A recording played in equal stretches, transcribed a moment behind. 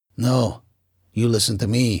No, you listen to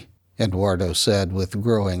me, Eduardo said with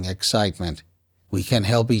growing excitement. We can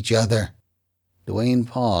help each other. Dwayne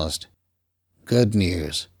paused. Good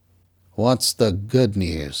news. What's the good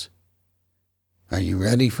news? Are you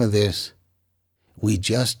ready for this? We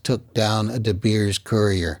just took down a De Beers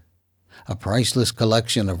courier, a priceless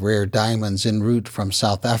collection of rare diamonds en route from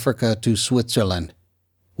South Africa to Switzerland.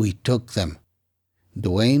 We took them.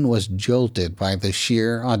 Dwayne was jolted by the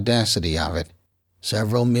sheer audacity of it.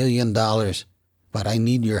 Several $1 million, but I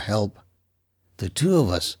need your help. The two of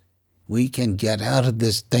us, we can get out of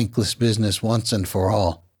this thankless business once and for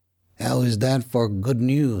all. How is that for good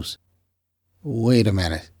news? Wait a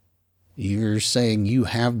minute. You're saying you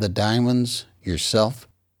have the diamonds yourself?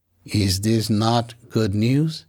 Is this not good news?